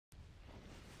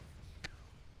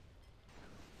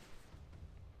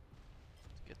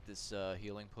this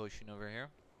healing potion over here.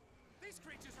 These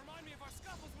creatures remind me of our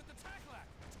scuffles with the Taklak.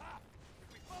 Tough.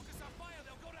 If we focus our fire,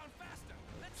 they'll go down faster.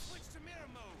 Let's switch to mirror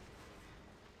mode.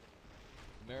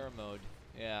 Mirror mode,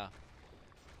 yeah.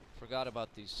 Forgot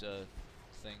about these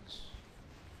things,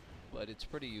 but it's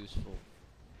pretty useful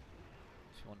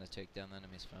if you want to take down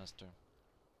enemies faster.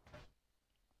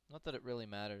 Not that it really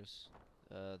matters.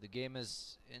 The game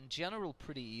is, in general,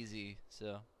 pretty easy,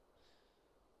 so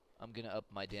I'm gonna up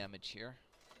my damage here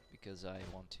because I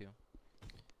want to.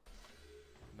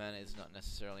 Mana is not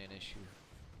necessarily an issue,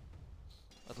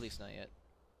 at least not yet.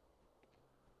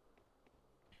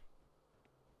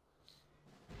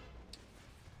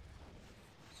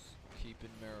 Keep in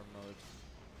mirror mode.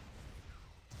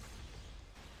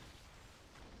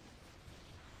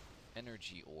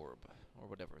 Energy orb, or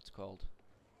whatever it's called.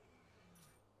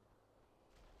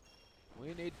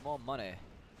 We need more money.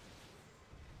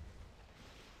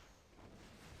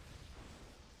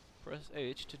 Press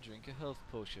H to drink a health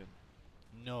potion.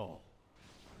 No.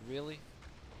 Really?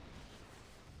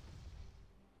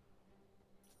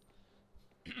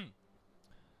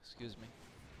 Excuse me.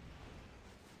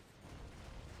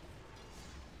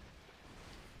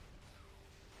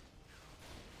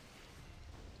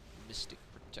 Mystic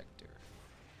Protector.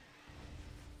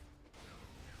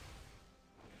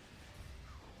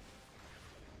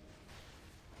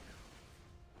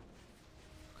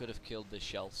 Could have killed the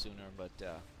shell sooner, but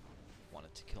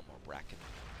wanted to kill more Bracken.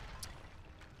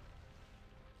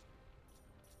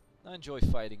 I enjoy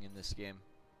fighting in this game,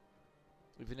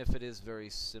 even if it is very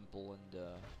simple and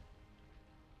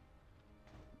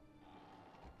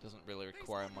doesn't really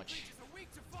require much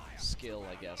skill,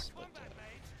 I guess, but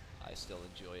I still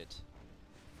enjoy it.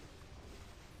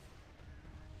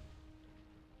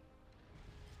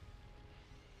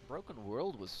 Broken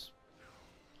World was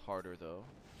harder though,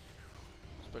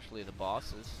 especially the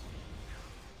bosses.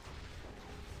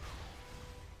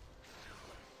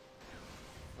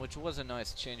 Which was a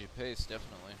nice change of pace,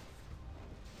 definitely.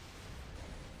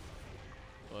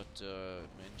 But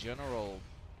in general,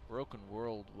 Broken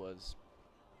World was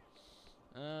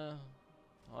I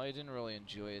didn't really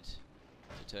enjoy it,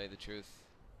 to tell you the truth.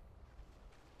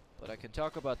 But I can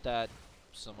talk about that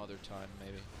some other time,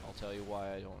 maybe. I'll tell you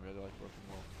why I don't really like Broken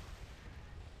World.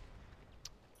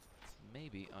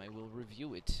 Maybe I will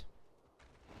review it.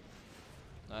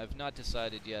 I've not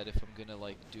decided yet if I'm gonna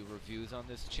like do reviews on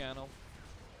this channel.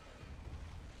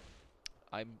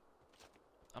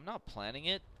 I'm not planning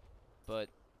it, but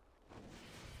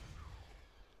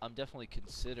I'm definitely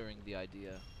considering the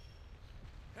idea.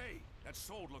 Hey, that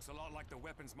sword looks a lot like the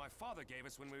weapons my father gave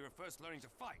us when we were first learning to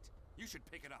fight. You should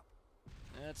pick it up.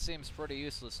 That seems pretty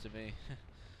useless to me.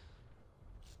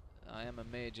 I am a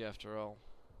mage after all.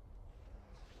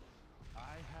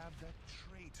 I have that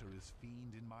traitorous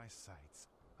fiend in my sights.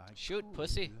 Shoot,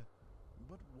 pussy.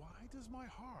 But why does my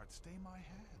heart stay my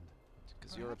hand?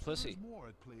 Because you're a pussy. There's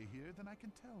more at play here than I can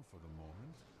tell for the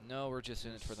moment. No, we're just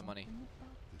in it for the money. Something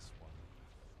about this one.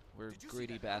 We're Did you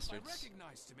greedy see that elf? bastards. I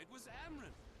recognized him. It was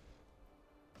Amron.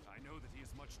 I know that he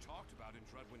is much talked about in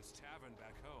Drudwyn's tavern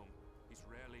back home. He's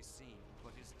rarely seen,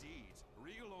 but his deeds,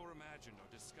 real or imagined,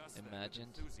 are discussed there with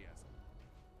enthusiasm.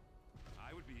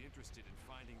 I would be interested in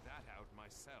finding that out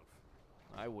myself.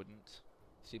 I wouldn't.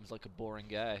 Seems like a boring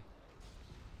guy.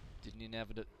 He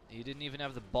didn't even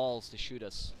have the balls to shoot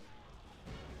us.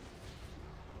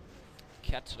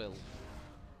 Catril.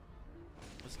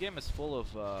 This game is full of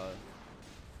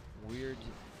weird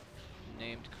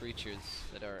named creatures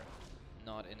that are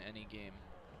not in any game.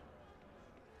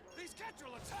 These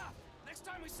Ketrel are tough! Next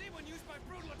time we see one, use my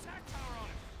brutal attack power on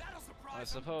it. That'll surprise I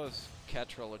suppose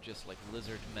Ketrel are just like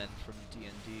lizard men from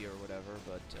D&D or whatever,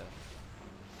 but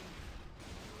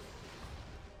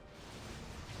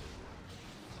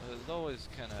it's always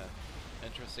kind of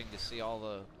interesting to see all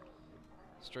the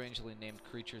strangely named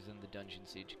creatures in the Dungeon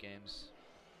Siege games.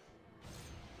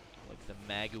 Like the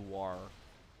Maguar,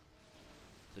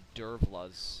 the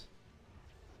Dervlas,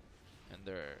 and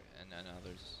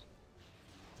others.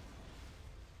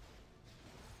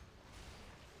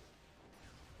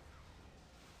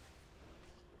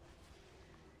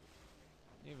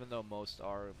 Even though most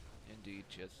are indeed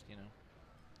just, you know,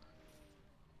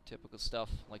 typical stuff,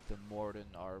 like the Morden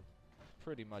are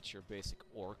pretty much your basic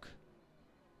orc.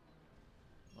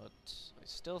 But I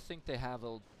still think they have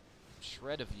a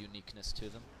shred of uniqueness to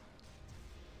them.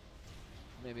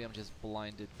 Maybe I'm just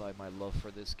blinded by my love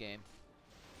for this game.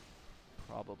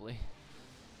 Probably.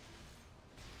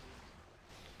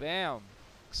 Bam!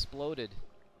 Exploded.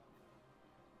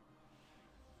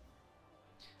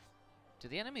 Do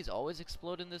the enemies always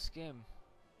explode in this game?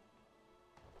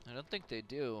 I don't think they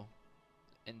do.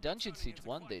 In Dungeon Siege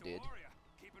 1 they did.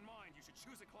 Keep in mind, you should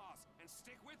choose a class and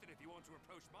stick with it if you want to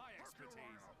approach my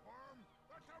expertise.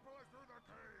 The temple is through the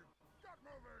cave. Get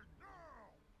moving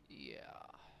now. Yeah,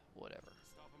 whatever.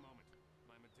 Stop a moment.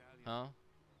 My medallion. Huh?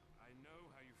 I know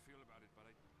how you feel about it, but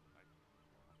I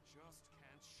just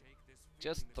can't shake this feeling.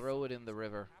 Just throw it in the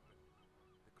river.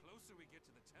 The closer we get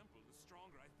to the temple, the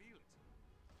stronger I feel it.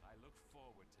 I look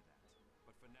forward to that.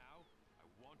 But for now, I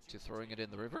want you to throwing it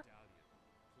in the river?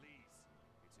 Please,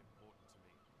 it's important to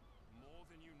me. More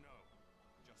than you know.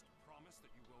 Just promise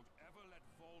that you won't ever let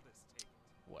Voldus take it.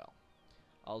 Well,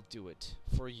 I'll do it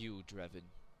for you, Drevin.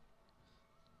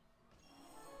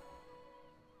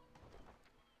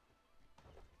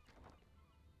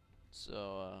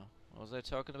 So, what was I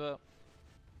talking about?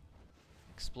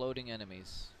 Exploding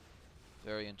enemies.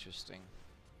 Very interesting.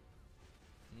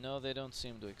 No, they don't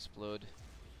seem to explode.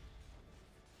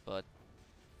 But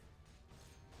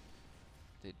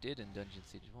they did in Dungeon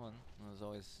Siege 1. That was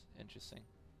always interesting.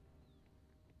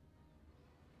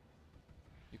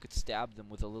 You could stab them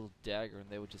with a little dagger and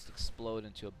they would just explode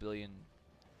into a billion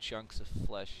chunks of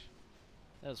flesh.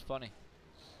 That was funny.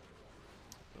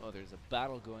 Oh, there's a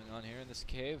battle going on here in this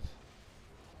cave.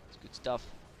 It's good stuff.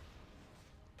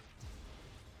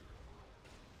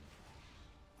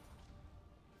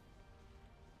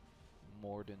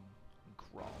 Morden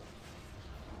Grawl.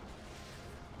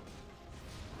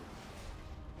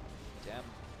 Damn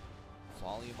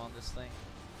volume on this thing.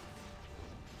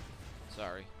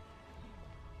 Sorry.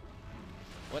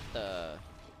 What the?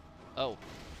 Oh.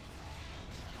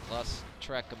 Lost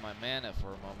track of my mana for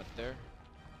a moment there.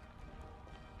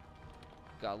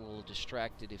 Got a little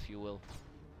distracted, if you will.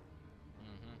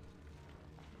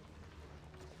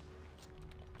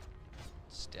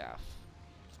 Staff.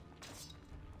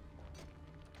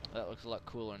 That looks a lot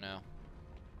cooler now.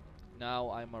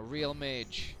 Now I'm a real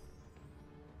mage.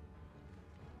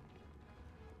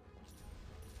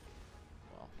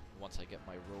 Well, once I get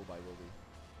my robe, I will be.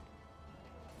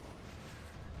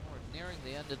 We're nearing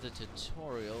the end of the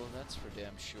tutorial, that's for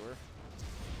damn sure.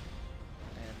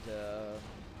 And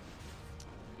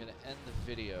I'm gonna end the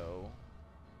video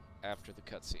after the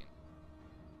cutscene.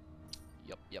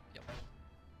 Yup.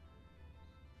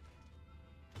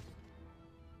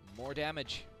 More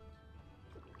damage.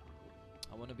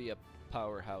 I want to be a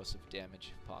powerhouse of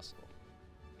damage if possible.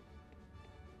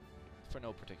 For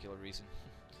no particular reason.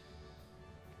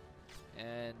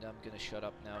 And I'm gonna shut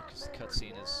up now because the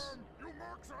cutscene is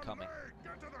coming.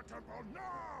 Get to the temple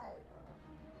now.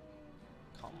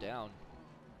 Calm down.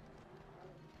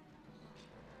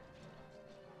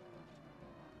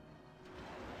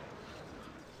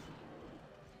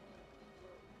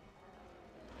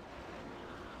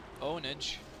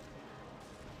 Ownage.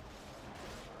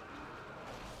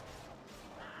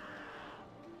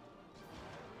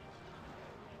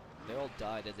 They all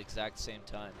died at the exact same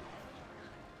time.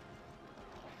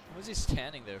 What was he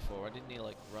standing there for? Why didn't he,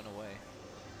 like, run away?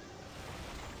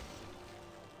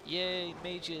 Yay,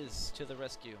 mages to the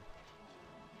rescue.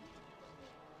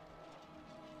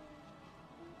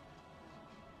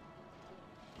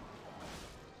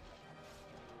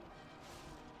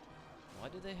 Why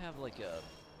do they have, like, a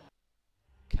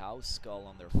cow skull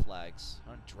on their flags?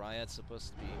 Aren't dryads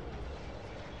supposed to be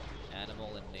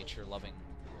animal and nature-loving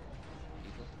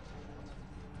people?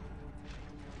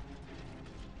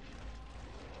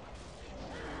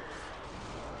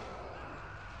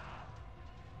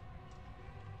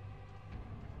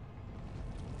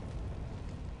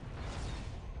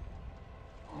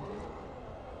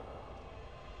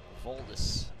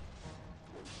 Voldus.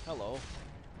 Hello.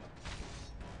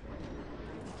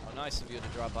 How nice of you to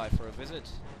drop by for a visit.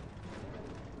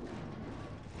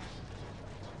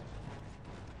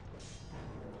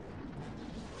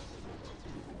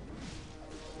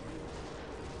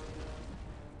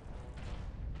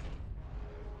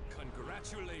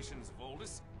 Congratulations,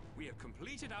 Voldus. We have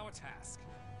completed our task.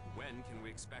 When can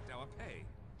we expect our pay?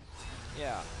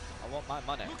 Yeah, I want my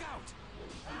money. Look out!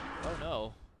 Oh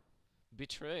no.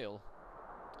 Betrayal.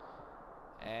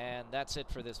 And that's it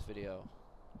for this video.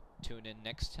 Tune in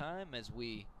next time as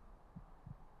we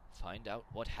find out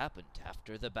what happened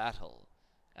after the battle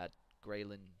at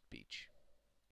Graylin Beach.